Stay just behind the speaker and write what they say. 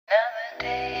Another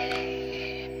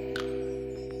day,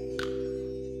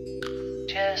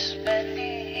 just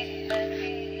believe.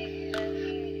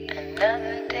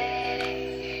 Another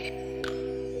day,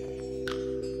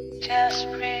 just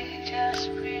breathe,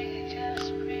 just breathe,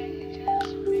 just breathe,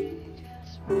 just breathe,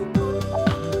 just breathe.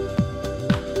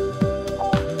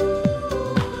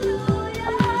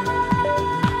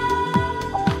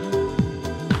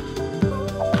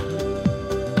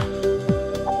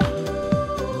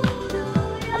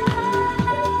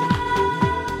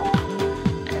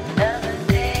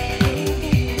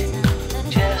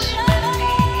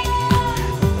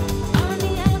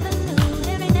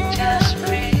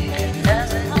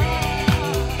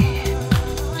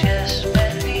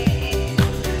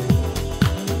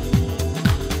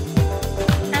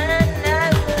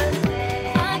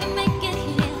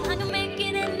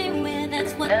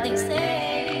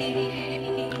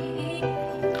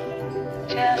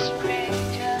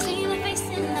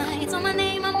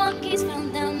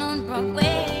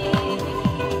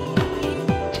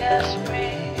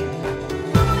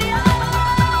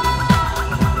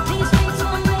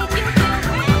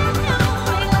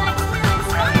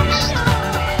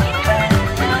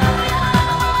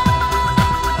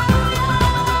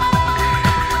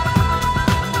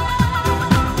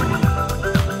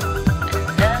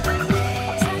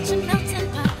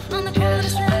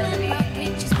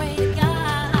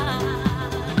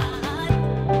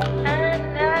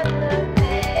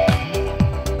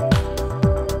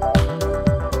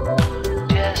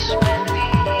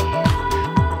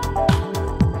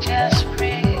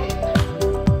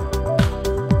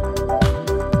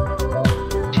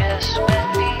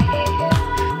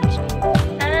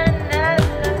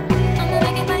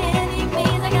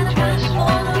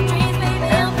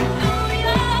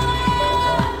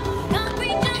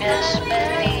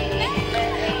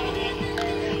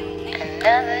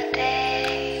 Another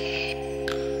day,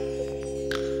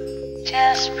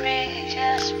 just breathe,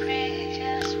 just breathe,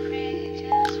 just breathe,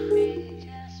 just breathe,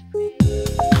 just breathe.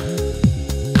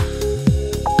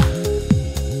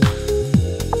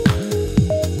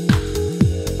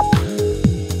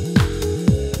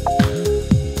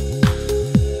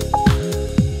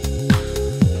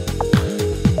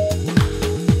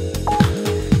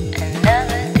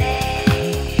 Another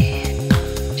day,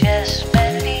 just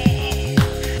believe.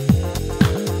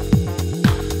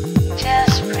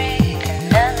 Just breathe.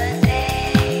 Another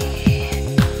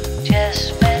day,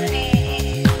 just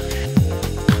believe.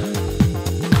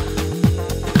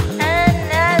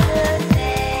 Another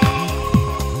day,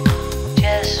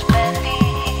 just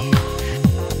believe.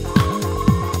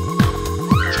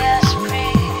 Just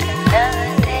breathe.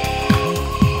 Another day,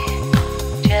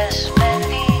 just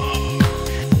believe.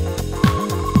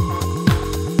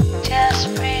 Just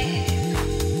breathe.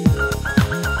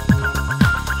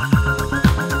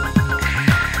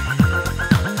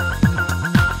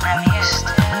 I'm used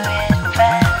to it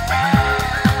by now.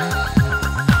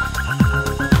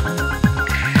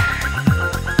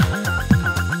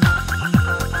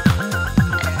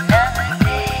 Another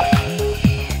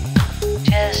day,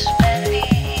 just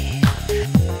believe.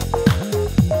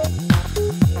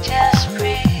 Just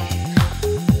breathe.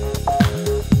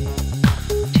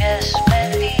 Just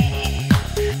believe.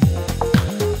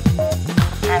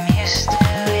 I'm used to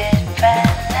it by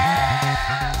now.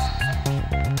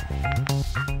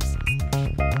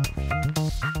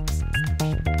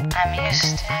 I'm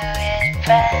used to it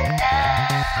by now.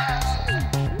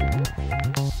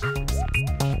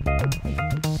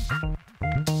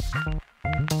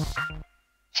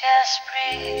 Just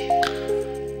breathe.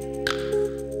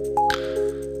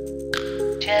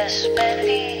 Just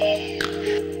believe.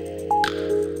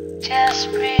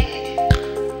 Just breathe.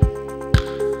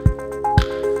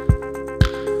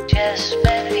 Just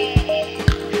believe.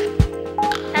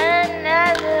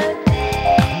 Another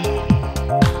day.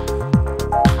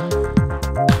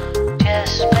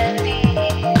 Just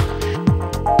believe.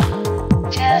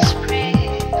 Just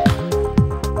breathe.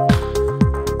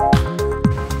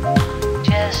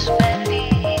 Just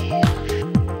believe.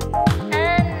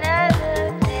 Another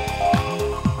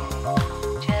day.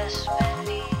 Just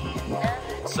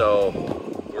believe. So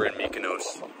we're in Mykonos.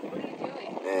 What are you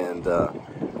doing? And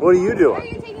what are you Why are doing?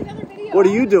 you taking another video? What are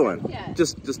you doing? Yeah.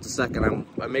 Just a second.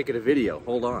 I'm making a video.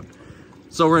 Hold on.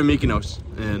 So we're in Mykonos,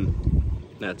 and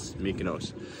that's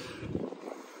Mykonos.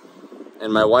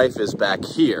 And my wife is back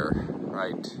here,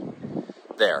 right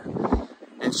there.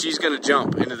 And she's gonna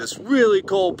jump into this really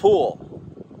cold pool.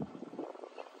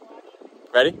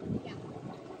 Ready? Yeah.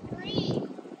 3,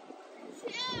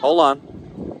 2. Hold on.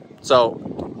 So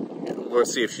we'll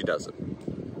see if she does it.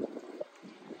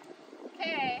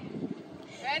 Okay.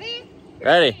 Ready?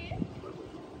 Ready?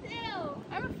 3,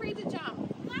 afraid to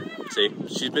jump. See,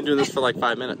 she's been doing this for like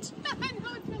 5 minutes. I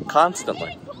know it's been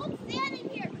Constantly. cold standing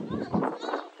here. Come on, let's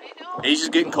go. I know. Asia's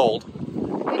getting cold.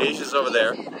 Asia's over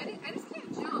there. I just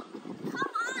can't jump. Come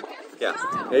on, let's Yeah,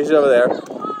 go. Asia's over there.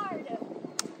 Hard.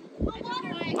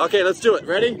 Okay, let's do it.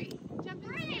 Ready? Jump is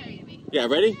scary to me. Yeah,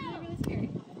 ready? It's really scary.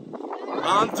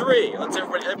 On 3. Let's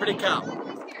everybody count. I'm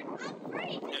really scared. I'm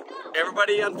afraid. Let's go.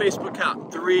 Everybody on Facebook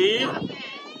count. 3, I'll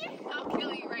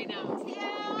kill you right now.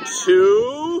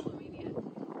 2,